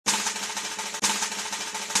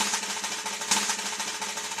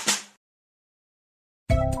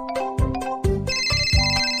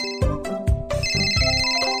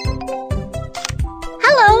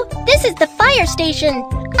This is the fire station.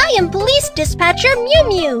 I am police dispatcher Mew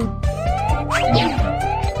Mew.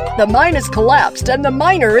 The mine has collapsed and the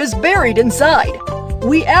miner is buried inside.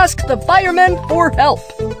 We ask the firemen for help.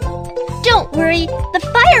 Don't worry,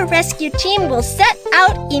 the fire rescue team will set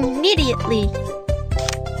out immediately.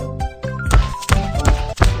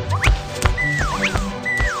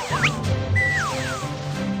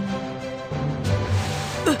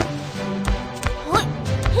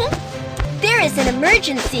 There is an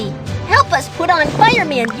emergency. Help us put on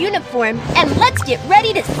fireman uniform and let's get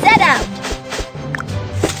ready to set out.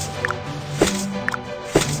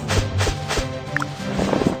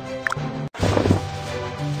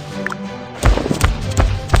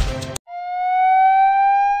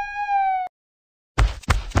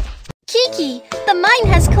 Kiki, the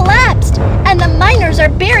mine has collapsed and the miners are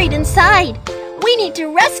buried inside. We need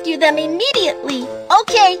to rescue them immediately.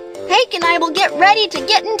 Okay, Hank and I will get ready to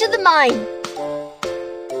get into the mine.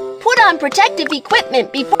 Put on protective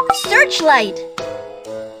equipment before searchlight.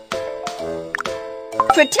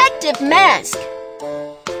 Protective mask.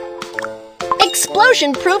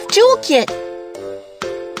 Explosion-proof toolkit.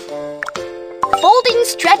 Folding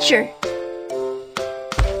stretcher.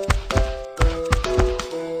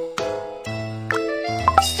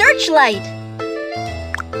 Searchlight.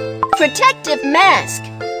 Protective mask.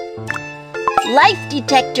 Life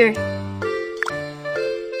detector.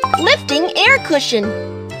 Lifting air cushion.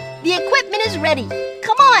 The equipment is ready.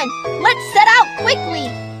 Come on, let's set out quickly.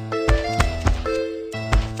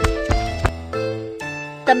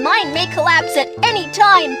 The mine may collapse at any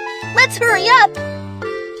time. Let's hurry up.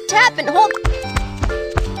 Tap and hold.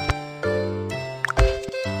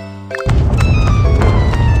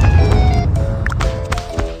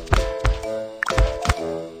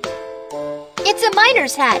 It's a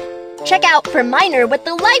miner's hat. Check out for miner with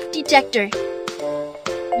the life detector.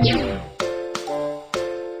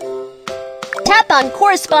 Tap on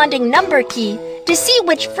corresponding number key to see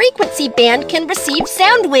which frequency band can receive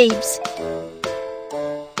sound waves.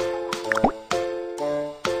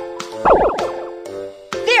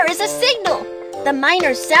 There is a signal. The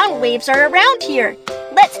miner's sound waves are around here.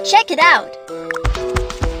 Let's check it out.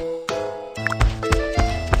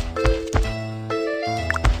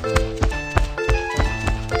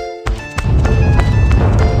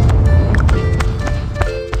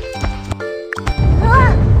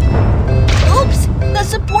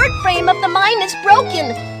 The support frame of the mine is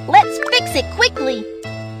broken. Let's fix it quickly.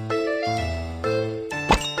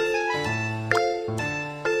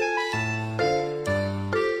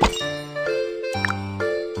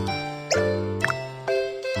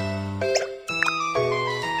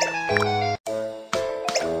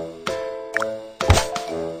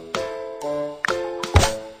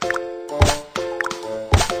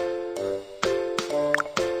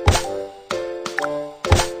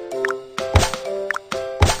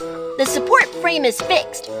 The support frame is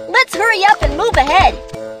fixed. Let's hurry up and move ahead.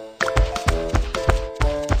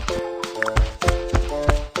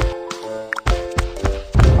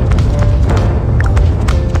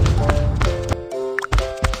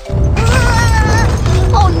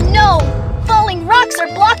 Oh no! Falling rocks are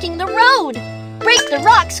blocking the road. Break the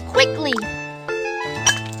rocks quickly.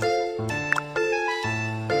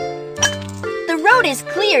 The road is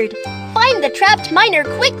cleared. Find the trapped miner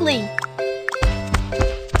quickly.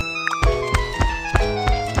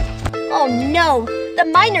 Oh no! The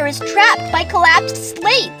miner is trapped by collapsed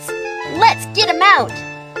slates! Let's get him out!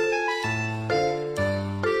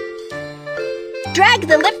 Drag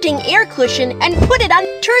the lifting air cushion and put it on.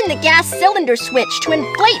 Turn the gas cylinder switch to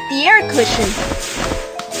inflate the air cushion.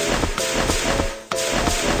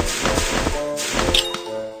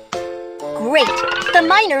 Great! The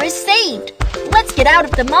miner is saved! Let's get out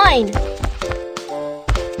of the mine!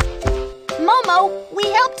 Momo, we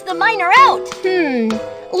helped the miner out!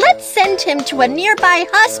 Let's send him to a nearby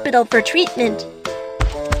hospital for treatment.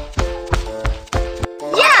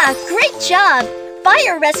 Yeah, great job!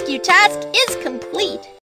 Fire rescue task is complete.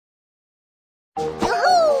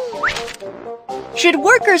 Should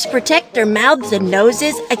workers protect their mouths and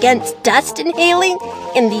noses against dust inhaling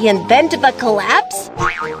in the event of a collapse?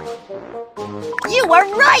 You are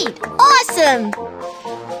right! Awesome!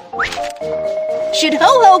 Should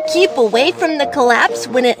Ho-Ho keep away from the collapse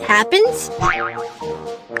when it happens?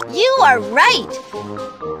 You are right!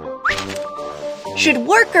 Should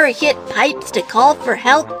worker hit pipes to call for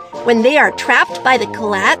help when they are trapped by the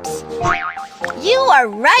collapse? You are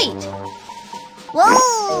right! Whoa!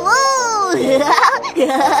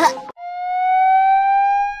 Whoa!